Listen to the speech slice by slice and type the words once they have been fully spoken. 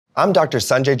I'm Dr.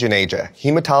 Sanjay Juneja,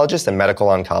 hematologist and medical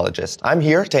oncologist. I'm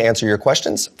here to answer your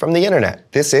questions from the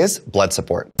internet. This is Blood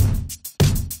Support.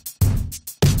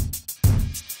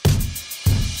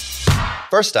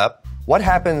 First up, what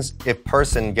happens if a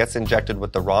person gets injected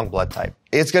with the wrong blood type?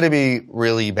 It's going to be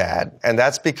really bad, and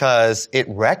that's because it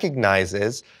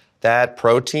recognizes that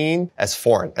protein as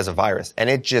foreign, as a virus, and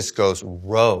it just goes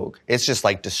rogue. It's just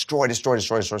like destroy.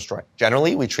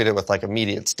 Generally, we treat it with like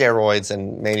immediate steroids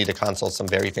and may need to consult some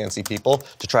very fancy people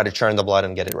to try to churn the blood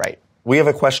and get it right. We have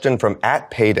a question from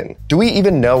 @Payden. Do we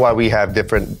even know why we have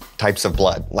different types of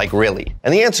blood? Like really?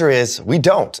 And the answer is we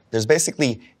don't. There's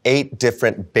basically 8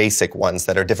 different basic ones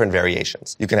that are different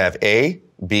variations. You can have A,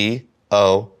 B,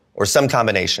 O, or some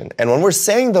combination. And when we're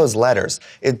saying those letters,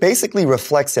 it basically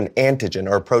reflects an antigen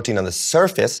or a protein on the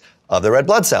surface of the red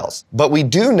blood cells. But we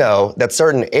do know that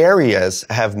certain areas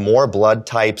have more blood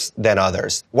types than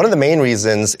others. One of the main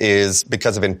reasons is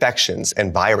because of infections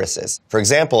and viruses. For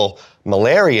example,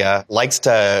 malaria likes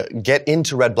to get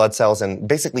into red blood cells and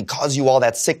basically cause you all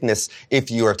that sickness if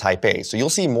you are type A. So you'll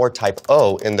see more type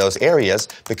O in those areas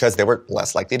because they were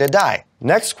less likely to die.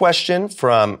 Next question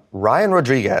from Ryan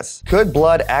Rodriguez. Could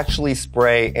blood actually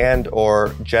spray and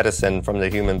or jettison from the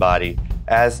human body,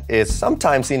 as is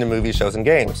sometimes seen in movie shows and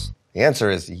games? The answer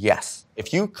is yes.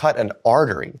 If you cut an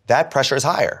artery, that pressure is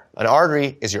higher. An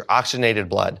artery is your oxygenated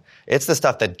blood. It's the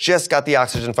stuff that just got the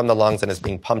oxygen from the lungs and is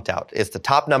being pumped out. It's the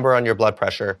top number on your blood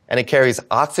pressure, and it carries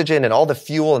oxygen and all the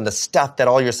fuel and the stuff that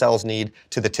all your cells need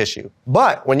to the tissue.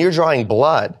 But when you're drawing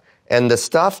blood, and the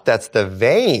stuff that's the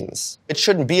veins, it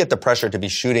shouldn't be at the pressure to be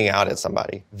shooting out at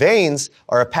somebody. Veins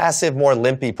are a passive, more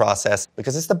limpy process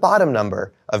because it's the bottom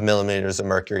number of millimeters of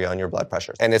mercury on your blood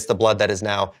pressure. And it's the blood that is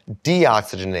now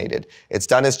deoxygenated. It's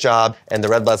done its job, and the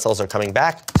red blood cells are coming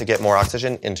back to get more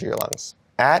oxygen into your lungs.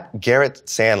 @Garrett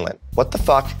Sandlin. What the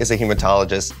fuck is a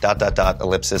hematologist?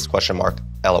 ellipsis, ?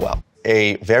 LOL.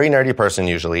 A very nerdy person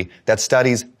usually that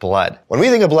studies blood. When we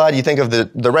think of blood, you think of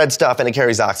the red stuff and it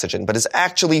carries oxygen, but it's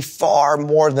actually far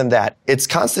more than that. It's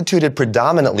constituted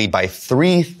predominantly by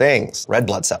 3 things. Red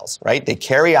blood cells, right? They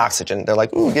carry oxygen. They're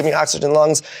like, ooh, give me oxygen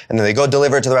lungs, and then they go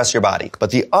deliver it to the rest of your body.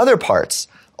 But the other parts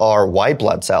are white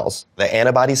blood cells, the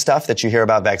antibody stuff that you hear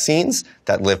about vaccines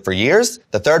that live for years.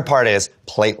 The third part is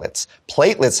platelets.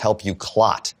 Platelets help you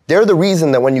clot. They're the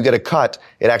reason that when you get a cut,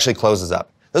 it actually closes up.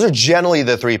 Those are generally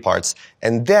the 3 parts.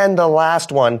 And then the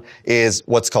last one is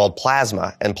what's called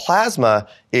plasma. And plasma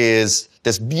is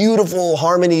this beautiful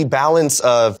harmony balance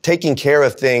of taking care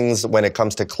of things when it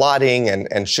comes to clotting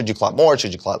and should you clot more,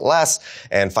 should you clot less,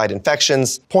 and fight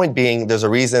infections. Point being, there's a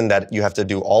reason that you have to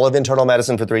do all of internal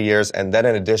medicine for 3 years and then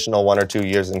an additional 1 or 2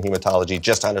 years in hematology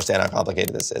just to understand how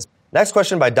complicated this is. Next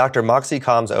question by Dr. Moxie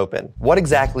Combs Open. What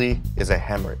exactly is a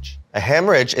hemorrhage? A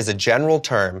hemorrhage is a general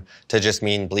term to just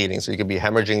mean bleeding. So you could be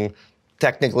hemorrhaging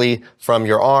technically from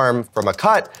your arm, from a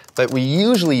cut, but we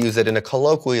usually use it in a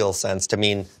colloquial sense to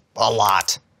mean a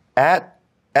lot.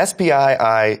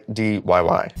 @SPIIDYY.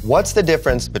 What's the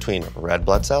difference between red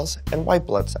blood cells and white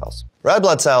blood cells? Red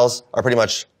blood cells are pretty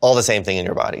much all the same thing in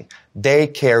your body. They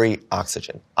carry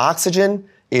oxygen. Oxygen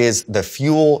is the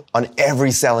fuel on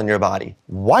every cell in your body.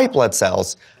 White blood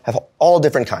cells have all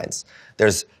different kinds.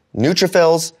 There's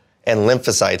neutrophils and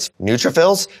lymphocytes.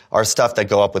 Neutrophils are stuff that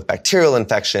go up with bacterial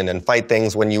infection and fight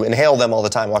things when you inhale them all the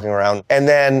time walking around. And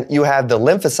then you have the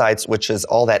lymphocytes, which is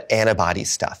all that antibody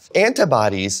stuff.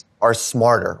 Antibodies are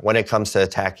smarter when it comes to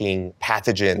attacking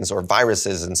pathogens or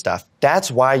viruses and stuff.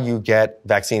 That's why you get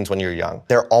vaccines when you're young.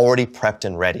 They're already prepped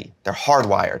and ready. They're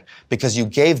hardwired because you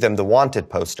gave them the wanted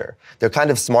poster. They're kind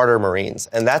of smarter Marines.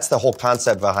 And that's the whole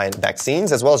concept behind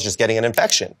vaccines as well as just getting an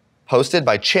infection. Posted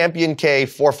by Champion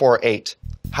K448.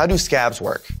 How do scabs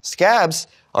work? Scabs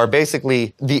are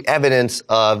basically the evidence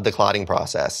of the clotting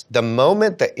process. The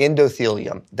moment the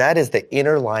endothelium, that is the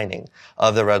inner lining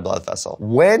of the red blood vessel,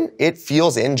 when it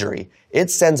feels injury, it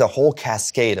sends a whole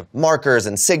cascade of markers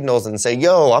and signals and say,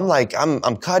 yo,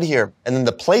 I'm cut here. And then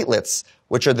the platelets,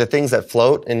 which are the things that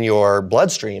float in your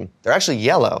bloodstream, they're actually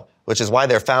yellow, which is why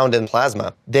they're found in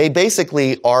plasma. They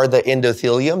basically are the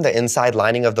endothelium, the inside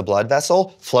lining of the blood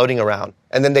vessel, floating around.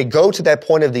 And then they go to that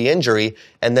point of the injury,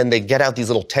 and then they get out these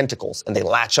little tentacles, and they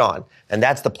latch on. And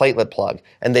that's the platelet plug.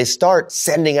 And they start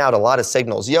sending out a lot of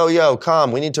signals. Yo,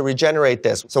 come, we need to regenerate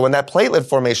this. So when that platelet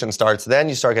formation starts, then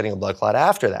you start getting a blood clot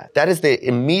after that. That is the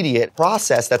immediate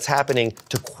process that's happening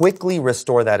to quickly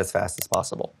restore that as fast as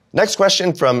possible. Next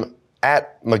question from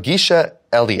 @Magisha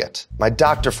Elliott. My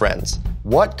doctor friends,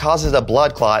 what causes a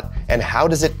blood clot and how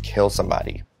does it kill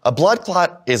somebody? A blood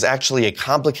clot is actually a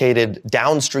complicated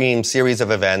downstream series of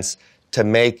events to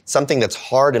make something that's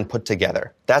hard and put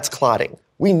together. That's clotting.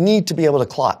 We need to be able to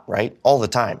clot, right? All the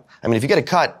time. I mean, if you get a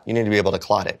cut, you need to be able to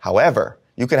clot it. However,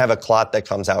 you can have a clot that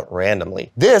comes out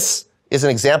randomly. This is an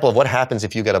example of what happens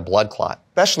if you get a blood clot,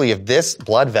 especially if this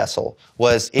blood vessel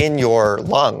was in your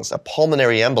lungs, a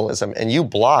pulmonary embolism, and you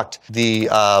blocked the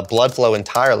blood flow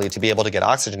entirely to be able to get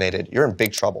oxygenated. You're in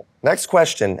big trouble. Next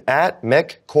question, at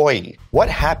McCoy. What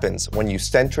happens when you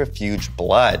centrifuge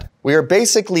blood? We are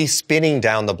basically spinning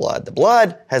down the blood. The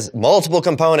blood has multiple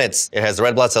components. It has the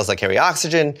red blood cells that carry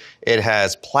oxygen. It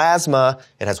has plasma.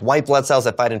 It has white blood cells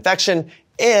that fight infection.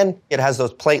 And it has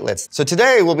those platelets. So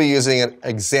today we'll be using an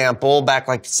example back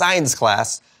like science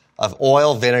class of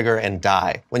oil, vinegar, and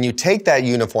dye. When you take that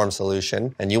uniform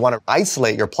solution and you want to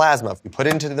isolate your plasma, you put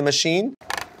it into the machine,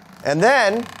 and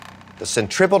then the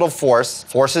centripetal force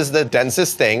forces the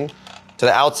densest thing to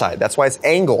the outside. That's why it's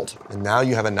angled. And now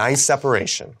you have a nice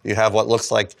separation. You have what looks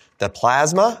like the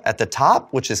plasma at the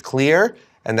top, which is clear.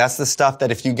 And that's the stuff that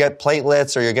if you get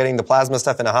platelets or you're getting the plasma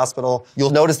stuff in a hospital,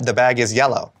 you'll notice the bag is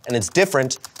yellow. And it's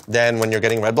different than when you're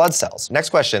getting red blood cells.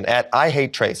 Next question, at I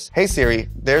Hate Trace. Hey Siri,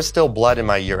 there's still blood in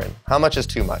my urine. How much is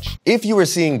too much? If you were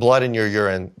seeing blood in your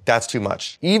urine, that's too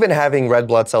much. Even having red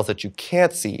blood cells that you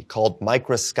can't see, called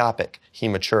microscopic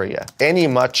hematuria. Any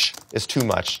much is too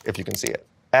much if you can see it.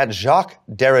 At Jacques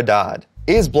Derrida,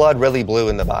 is blood really blue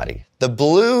in the body? The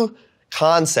blue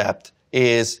concept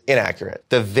is inaccurate.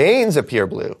 The veins appear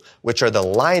blue, which are the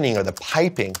lining or the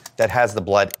piping that has the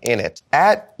blood in it.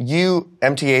 At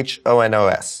UMTHONOS,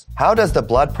 how does the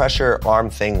blood pressure arm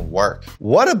thing work?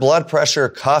 What a blood pressure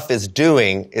cuff is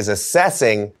doing is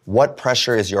assessing what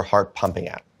pressure is your heart pumping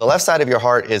at. The left side of your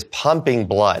heart is pumping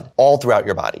blood all throughout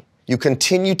your body. You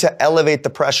continue to elevate the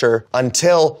pressure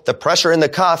until the pressure in the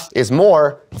cuff is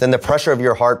more than the pressure of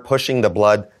your heart pushing the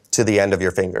blood to the end of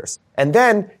your fingers. And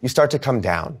then you start to come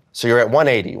down. So you're at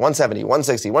 180, 170,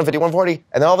 160, 150, 140,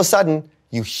 and then all of a sudden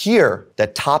you hear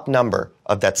that top number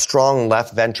of that strong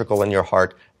left ventricle in your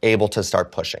heart able to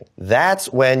start pushing. That's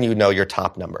when you know your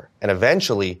top number. And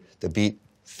eventually the beat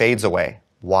fades away.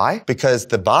 Why? Because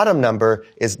the bottom number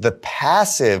is the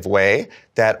passive way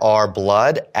that our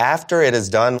blood, after it is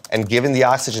done and given the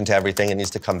oxygen to everything, it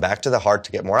needs to come back to the heart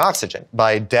to get more oxygen.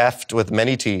 By deft with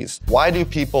many T's. Why do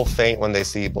people faint when they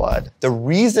see blood? The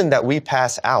reason that we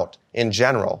pass out in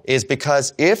general is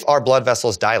because if our blood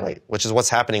vessels dilate, which is what's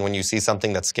happening when you see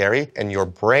something that's scary, and your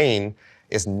brain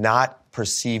is not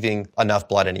perceiving enough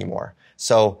blood anymore.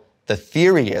 So the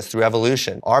theory is, through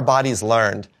evolution, our bodies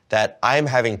learned that I'm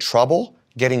having trouble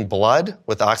getting blood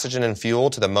with oxygen and fuel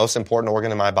to the most important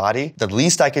organ in my body. The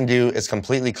least I can do is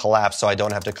completely collapse so I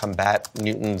don't have to combat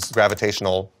Newton's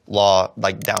gravitational law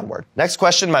like downward. Next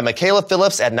question, by Michaela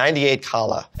Phillips at 98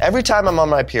 Kala. Every time I'm on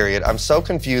my period, I'm so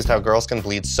confused how girls can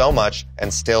bleed so much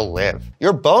and still live.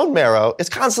 Your bone marrow is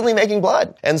constantly making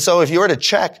blood. And so if you were to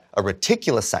check a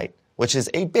reticulocyte, which is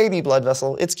a baby blood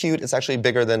vessel. It's cute. It's actually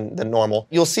bigger than normal.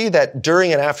 You'll see that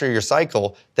during and after your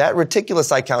cycle, that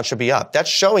reticulocyte count should be up. That's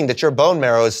showing that your bone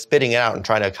marrow is spitting it out and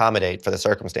trying to accommodate for the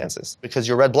circumstances. Because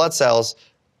your red blood cells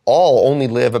all only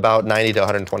live about 90 to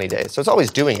 120 days. So it's always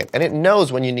doing it. And it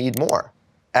knows when you need more.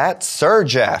 At Sir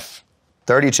Jeff,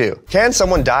 32. Can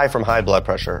someone die from high blood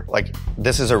pressure? Like,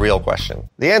 this is a real question.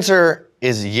 The answer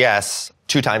is yes,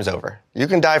 2 times over. You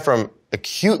can die from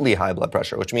acutely high blood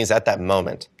pressure, which means at that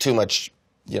moment, too much,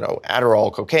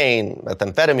 Adderall, cocaine,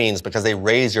 methamphetamines, because they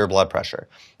raise your blood pressure.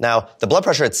 Now, the blood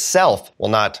pressure itself will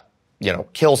not,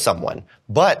 kill someone,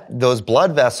 but those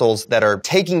blood vessels that are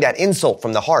taking that insult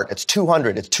from the heart, it's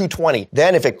 200, it's 220.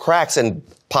 Then if it cracks and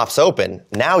pops open,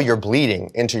 now you're bleeding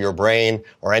into your brain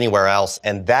or anywhere else,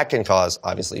 and that can cause,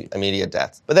 obviously, immediate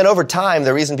death. But then over time,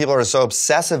 the reason people are so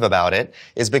obsessive about it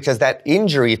is because that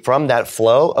injury from that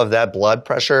flow of that blood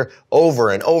pressure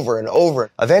over and over and over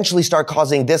eventually start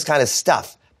causing this kind of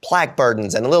stuff. Plaque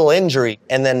burdens and a little injury,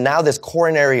 and then now this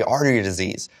coronary artery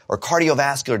disease or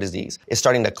cardiovascular disease is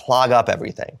starting to clog up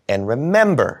everything. And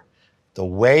remember, the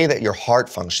way that your heart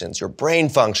functions, your brain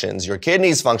functions, your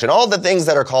kidneys function, all the things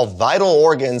that are called vital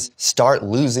organs start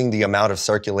losing the amount of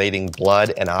circulating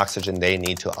blood and oxygen they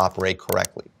need to operate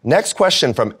correctly. Next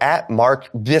question from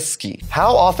 @MarkBisky.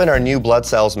 How often are new blood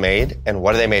cells made, and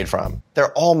what are they made from?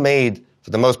 They're all made, for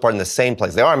the most part, in the same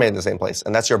place. They are made in the same place,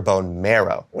 and that's your bone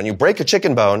marrow. When you break a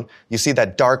chicken bone, you see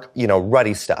that dark,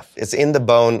 ruddy stuff. It's in the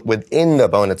bone, within the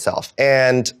bone itself.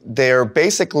 And they're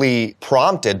basically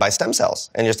prompted by stem cells.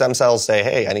 And your stem cells say,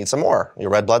 hey, I need some more. Your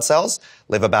red blood cells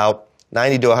live about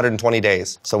 90 to 120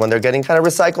 days. So when they're getting kind of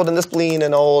recycled in the spleen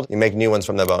and old, you make new ones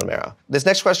from the bone marrow. This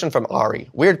next question from Ari.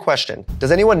 Weird question.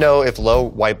 Does anyone know if low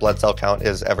white blood cell count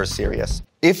is ever serious?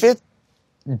 If it's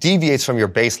deviates from your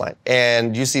baseline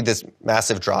and you see this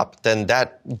massive drop, then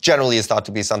that generally is thought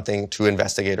to be something to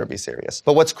investigate or be serious.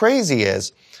 But what's crazy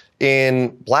is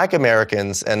in Black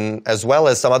Americans and as well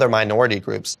as some other minority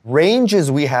groups, ranges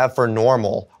we have for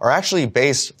normal are actually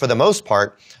based, for the most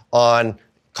part, on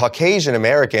Caucasian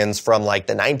Americans from like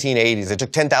the 1980s. They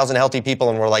took 10,000 healthy people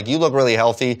and were like, you look really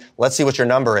healthy. Let's see what your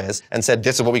number is, and said,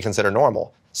 this is what we consider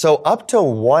normal. So up to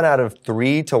 1 out of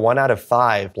 3 to 1 out of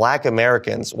 5 Black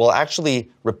Americans will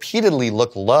actually repeatedly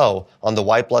look low on the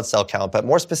white blood cell count, but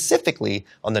more specifically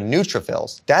on the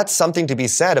neutrophils. That's something to be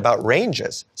said about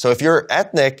ranges. So if you're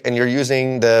ethnic and you're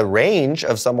using the range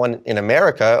of someone in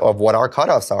America of what our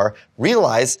cutoffs are,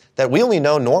 realize that we only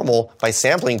know normal by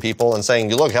sampling people and saying,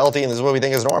 you look healthy and this is what we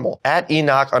think is normal. At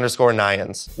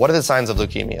Enoch_Nyans, what are the signs of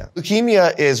leukemia?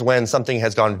 Leukemia is when something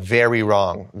has gone very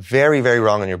wrong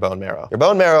in your bone marrow. Your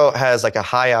bone marrow has like a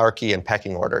hierarchy and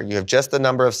pecking order. You have just the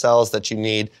number of cells that you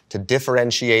need to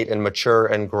differentiate and mature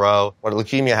and grow. What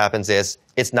leukemia happens is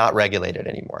it's not regulated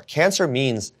anymore. Cancer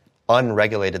means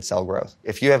unregulated cell growth.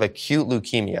 If you have acute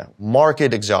leukemia, marked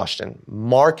exhaustion,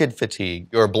 marked fatigue,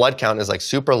 your blood count is like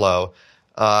super low,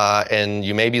 and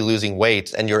you may be losing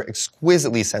weight, and you're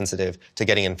exquisitely sensitive to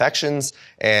getting infections,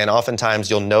 and oftentimes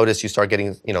you'll notice you start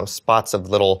getting, spots of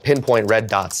little pinpoint red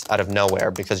dots out of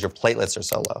nowhere because your platelets are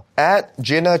so low. At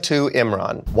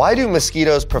Jinnah2Imran, why do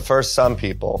mosquitoes prefer some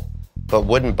people but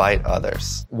wouldn't bite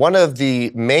others? One of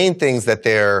the main things that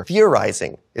they're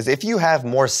theorizing is if you have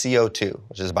more CO2,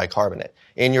 which is bicarbonate,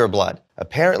 in your blood,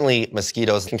 apparently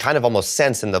mosquitoes can kind of almost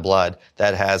sense in the blood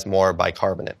that has more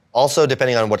bicarbonate. Also,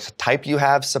 depending on what type you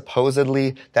have,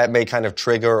 supposedly, that may kind of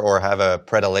trigger or have a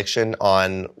predilection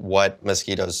on what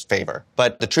mosquitoes favor.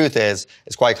 But the truth is,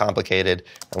 it's quite complicated,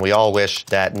 and we all wish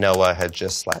that Noah had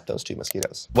just slapped those 2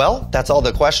 mosquitoes. Well, that's all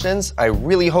the questions. I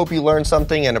really hope you learned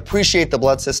something and appreciate the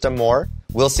blood system more.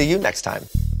 We'll see you next time.